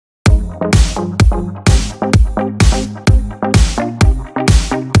Hey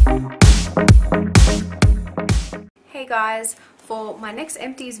guys, for my next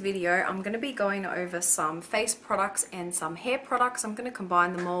empties video I'm going to be going over some face products and some hair products. I'm going to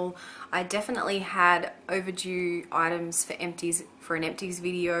combine them all. I definitely had overdue items for an empties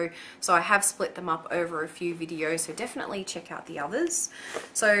video, so I have split them up over a few videos, so definitely check out the others.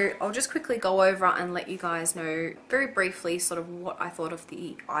 So I'll just quickly go over and let you guys know very briefly sort of what I thought of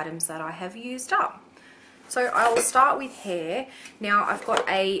the items that I have used up. So I'll start with hair. Now I've got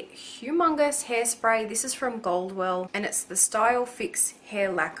a humongous hairspray. This is from Goldwell and it's the Style Fix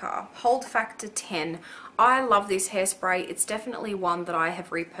Hair Lacquer. Hold factor 10. I love this hairspray. It's definitely one that I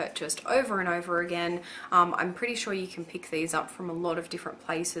have repurchased over and over again. I'm pretty sure you can pick these up from a lot of different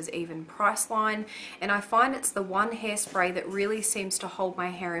places, even Priceline. And I find it's the one hairspray that really seems to hold my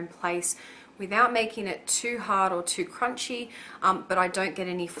hair in place without making it too hard or too crunchy, but I don't get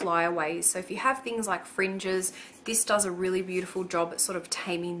any flyaways. So if you have things like fringes, this does a really beautiful job at sort of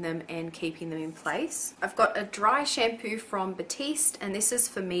taming them and keeping them in place. I've got a dry shampoo from Batiste, and this is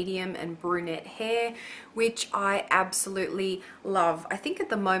for medium and brunette hair, which I absolutely love. I think at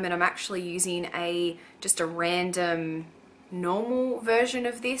the moment I'm actually using just a random normal version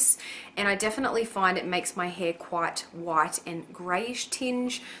of this, and I definitely find it makes my hair quite white and greyish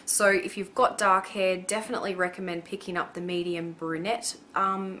tinge. So if you've got dark hair, definitely recommend picking up the medium brunette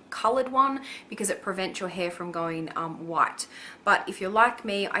coloured one, because it prevents your hair from going white. But if you're like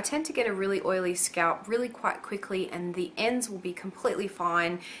me, I tend to get a really oily scalp really quite quickly, and the ends will be completely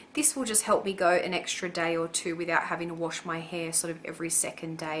fine. This will just help me go an extra day or two without having to wash my hair sort of every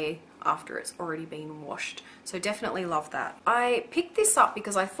second day after it's already been washed. So definitely love that. I picked this up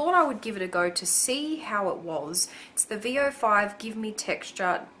because I thought I would give it a go to see how it was. It's the VO5 Give Me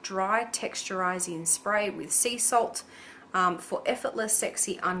Texture Dry Texturizing Spray with sea salt for effortless,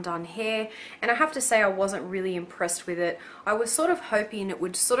 sexy, undone hair. And I have to say I wasn't really impressed with it. I was sort of hoping it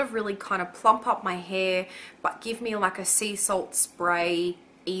would sort of really kind of plump up my hair, but give me like a sea salt spray,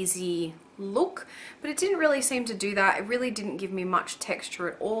 easy look, but it didn't really seem to do that. It really didn't give me much texture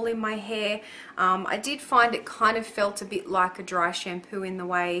at all in my hair. I did find it kind of felt a bit like a dry shampoo in the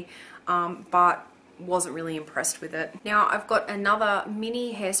way, but wasn't really impressed with it. Now I've got another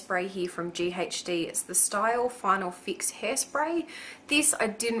mini hairspray here from GHD. It's the Style Final Fix Hairspray. This I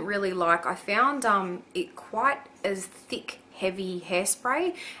didn't really like. I found it quite as thick, heavy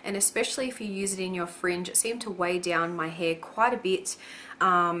hairspray, and especially if you use it in your fringe, it seemed to weigh down my hair quite a bit,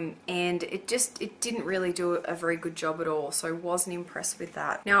 and it didn't really do a very good job at all, so wasn't impressed with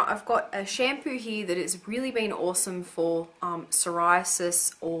that. Now I've got a shampoo here that has really been awesome for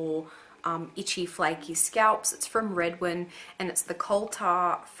psoriasis or itchy flaky scalps. It's from Redwin and it's the Coal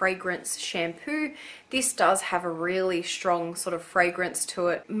Tar Fragrance Shampoo. This does have a really strong sort of fragrance to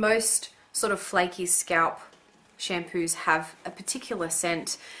it. Most sort of flaky scalp shampoos have a particular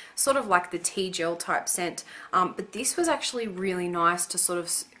scent, sort of like the tea gel type scent, but this was actually really nice to sort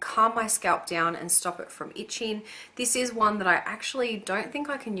of calm my scalp down and stop it from itching. This is one that I actually don't think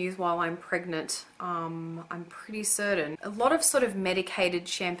I can use while I'm pregnant. I'm pretty certain. A lot of sort of medicated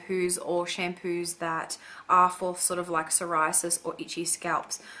shampoos or shampoos that are for sort of like psoriasis or itchy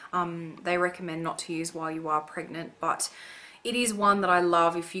scalps, they recommend not to use while you are pregnant, but it is one that I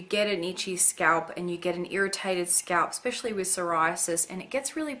love. If you get an itchy scalp and you get an irritated scalp, especially with psoriasis, and it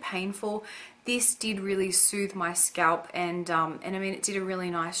gets really painful, this did really soothe my scalp, and I mean it did a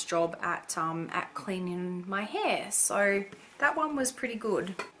really nice job at cleaning my hair. So that one was pretty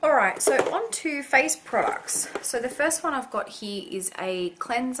good. Alright, so on to face products. So the first one I've got here is a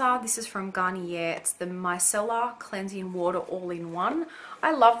cleanser. This is from Garnier. It's the Miceller Cleansing Water All-in-One.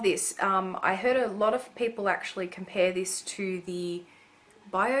 I love this. I heard a lot of people actually compare this to the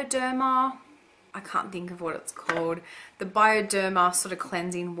Bioderma, I can't think of what it's called, the Bioderma sort of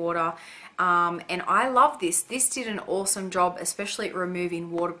cleansing water, and I love this. This did an awesome job, especially at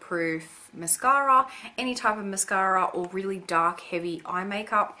removing waterproof mascara, any type of mascara, or really dark heavy eye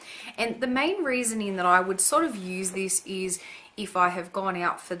makeup. And the main reasoning that I would sort of use this is if I have gone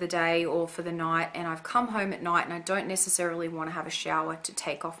out for the day or for the night and I've come home at night and I don't necessarily want to have a shower to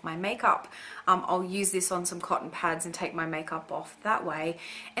take off my makeup, I'll use this on some cotton pads and take my makeup off that way,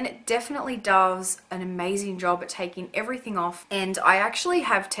 and it definitely does an amazing job at taking everything off. And I actually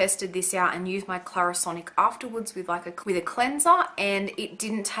have tested this out and used my Clarisonic afterwards with a cleanser, and it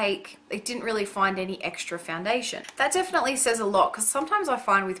didn't really find any extra foundation. That definitely says a lot, because sometimes I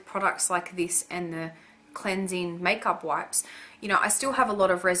find with products like this and the cleansing makeup wipes, you know, I still have a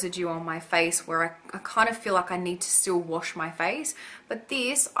lot of residue on my face where I kind of feel like I need to still wash my face, but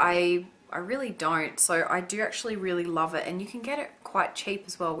this I I really don't. So I do actually really love it, and you can get it quite cheap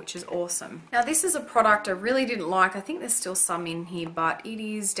as well, which is awesome. Now this is a product I really didn't like. I think there's still some in here, but it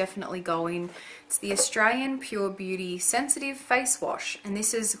is definitely going. It's the Australian Pure Beauty Sensitive Face Wash, and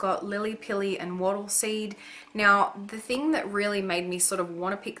this has got lily pilly and wattle seed. Now the thing that really made me sort of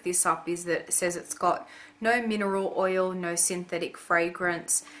want to pick this up is that it says it's got no mineral oil, no synthetic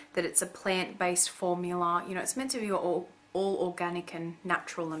fragrance, that it's a plant-based formula. You know, it's meant to be all organic and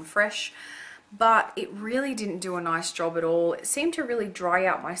natural and fresh, but it really didn't do a nice job at all. It seemed to really dry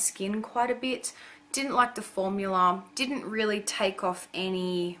out my skin quite a bit. Didn't like the formula, didn't really take off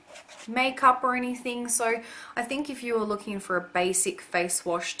any makeup or anything. So I think if you were looking for a basic face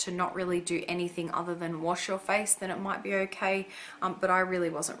wash to not really do anything other than wash your face, then it might be okay, but I really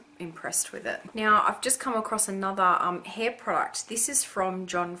wasn't impressed with it. Now I've just come across another hair product. This is from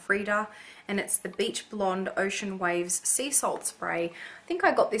Frieda, and it's the Beach Blonde Ocean Waves Sea Salt Spray. I think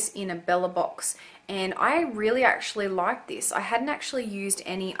I got this in a Bella box, and I really actually like this. I hadn't actually used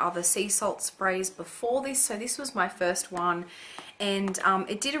any other sea salt sprays before this, so this was my first one, and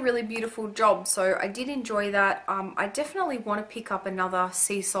it did a really beautiful job, so I did enjoy that. I definitely want to pick up another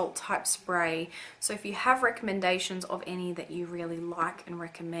sea salt type spray, so if you have recommendations of any that you really like and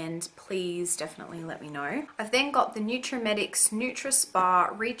recommend, please definitely let me know. I've then got the Nutrimetics Nutri Spa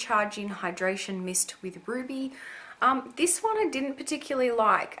Recharging Hydration Mist with Ruby. This one I didn't particularly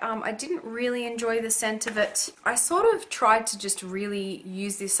like. I didn't really enjoy the scent of it. I sort of tried to just really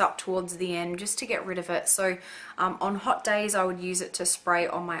use this up towards the end just to get rid of it. So on hot days I would use it to spray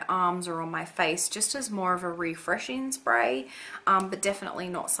on my arms or on my face just as more of a refreshing spray, but definitely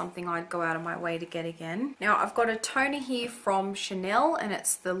not something I'd go out of my way to get again. Now I've got a toner here from Chanel, and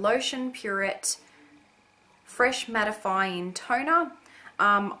it's the Lotion Purete Fresh Mattifying Toner.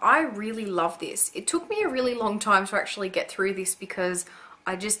 I really love this. It took me a really long time to actually get through this because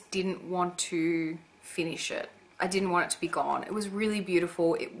I just didn't want to finish it. I didn't want it to be gone. It was really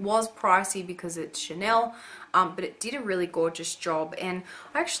beautiful. It was pricey because it's Chanel, but it did a really gorgeous job, and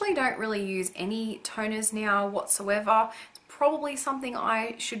I actually don't really use any toners now whatsoever. It's probably something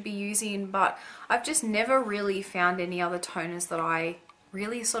I should be using, but I've just never really found any other toners that I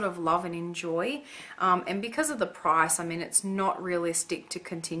really sort of love and enjoy, and because of the price, I mean, it's not realistic to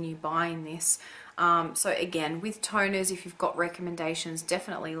continue buying this. So again, with toners, if you've got recommendations,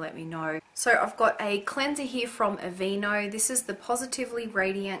 definitely let me know. So I've got a cleanser here from Aveno. This is the Positively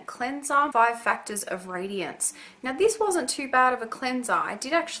Radiant Cleanser, 5 Factors of Radiance. Now this wasn't too bad of a cleanser. I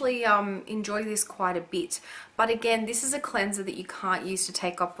did actually enjoy this quite a bit, but again, this is a cleanser that you can't use to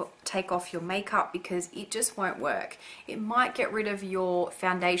take off your makeup because it just won't work. It might get rid of your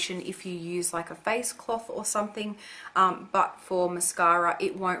foundation if you use like a face cloth or something, but for mascara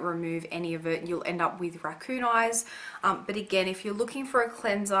it won't remove any of it. You'll end up with raccoon eyes. But again, if you're looking for a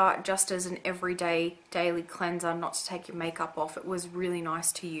cleanser just as an everyday daily cleanser, not to take your makeup off, it was really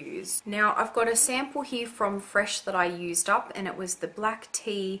nice to use. Now I've got a sample here from Fresh that I used up, and it was the Black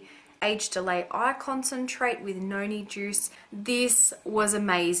Tea Age Delay Eye Concentrate with noni juice. This was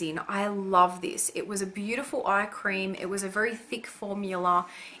amazing. I love this. It was a beautiful eye cream. It was a very thick formula.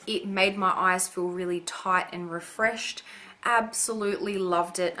 It made my eyes feel really tight and refreshed. Absolutely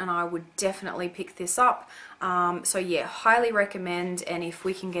loved it, and I would definitely pick this up. So yeah, highly recommend, and if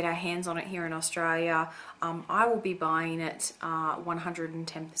we can get our hands on it here in Australia, I will be buying it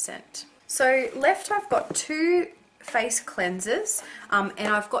 110%. So left I've got 2 face cleansers,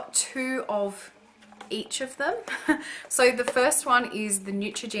 and I've got 2 of each of them. So the first one is the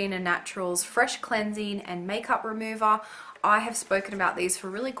Neutrogena Naturals Fresh Cleansing and Makeup Remover. I have spoken about these for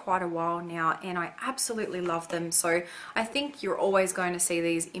really quite a while now, and I absolutely love them. So I think you're always going to see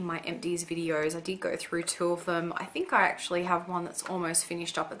these in my empties videos. I did go through 2 of them. I think I actually have one that's almost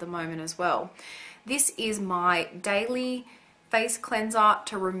finished up at the moment as well. This is my daily face cleanser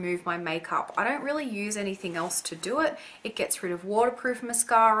to remove my makeup. I don't really use anything else to do it. It gets rid of waterproof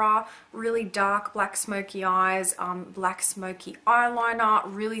mascara, really dark black smoky eyes, black smoky eyeliner,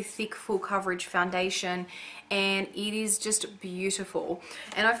 really thick full coverage foundation, and it is just beautiful.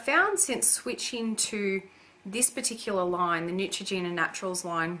 And I've found since switching to this particular line, the Neutrogena Naturals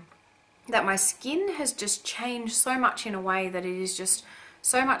line, that my skin has just changed so much in a way that it is just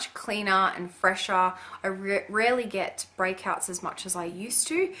so much cleaner and fresher. I rarely get breakouts as much as I used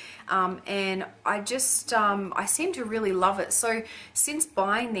to, and I just I seem to really love it. So since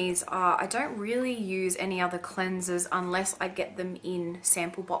buying these, I don't really use any other cleansers unless I get them in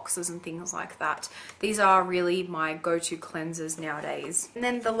sample boxes and things like that. These are really my go-to cleansers nowadays. And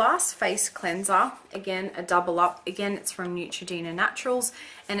then the last face cleanser, again a double up, again it's from Neutrogena Naturals,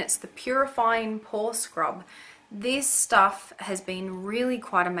 and it's the Purifying Pore Scrub. This stuff has been really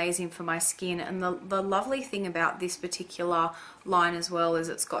quite amazing for my skin, and the lovely thing about this particular line as well is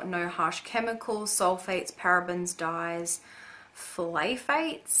it's got no harsh chemicals, sulfates, parabens, dyes,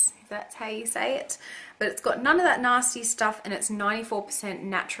 phthalates, if that's how you say it, but it's got none of that nasty stuff, and it's 94%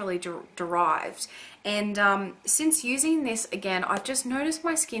 naturally derived. And since using this again, I've just noticed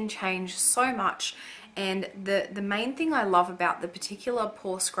my skin change so much. And the main thing I love about the particular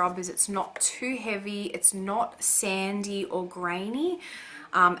pore scrub is it's not too heavy, it's not sandy or grainy,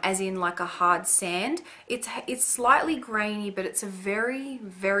 as in like a hard sand. It's slightly grainy, but it's a very,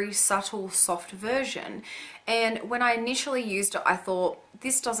 very subtle, soft version. And when I initially used it, I thought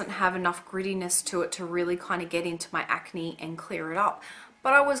this doesn't have enough grittiness to it to really kind of get into my acne and clear it up.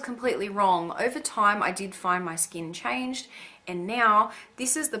 But I was completely wrong. Over time, I did find my skin changed, and now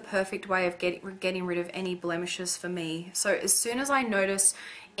this is the perfect way of getting rid of any blemishes for me. So as soon as I notice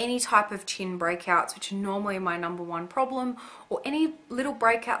any type of chin breakouts, which are normally my #1 problem, or any little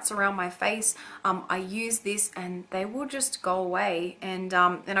breakouts around my face, I use this and they will just go away, and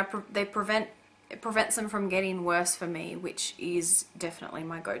it prevents them from getting worse for me, which is definitely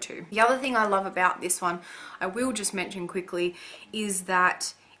my go-to. The other thing I love about this one, I will just mention quickly, is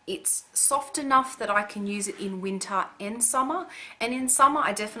that it's soft enough that I can use it in winter and summer. And in summer,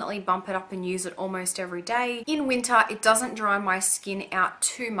 I definitely bump it up and use it almost every day. In winter, it doesn't dry my skin out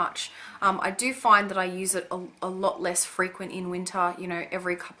too much. I do find that I use it a lot less frequent in winter, you know,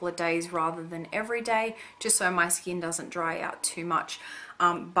 every couple of days rather than every day, just so my skin doesn't dry out too much.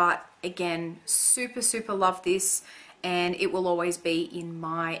 But again, super, super love this, and it will always be in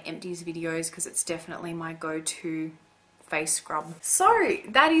my Empties videos because it's definitely my go-to face scrub. So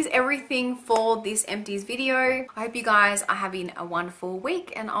that is everything for this Empties video. I hope you guys are having a wonderful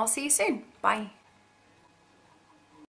week, and I'll see you soon. Bye.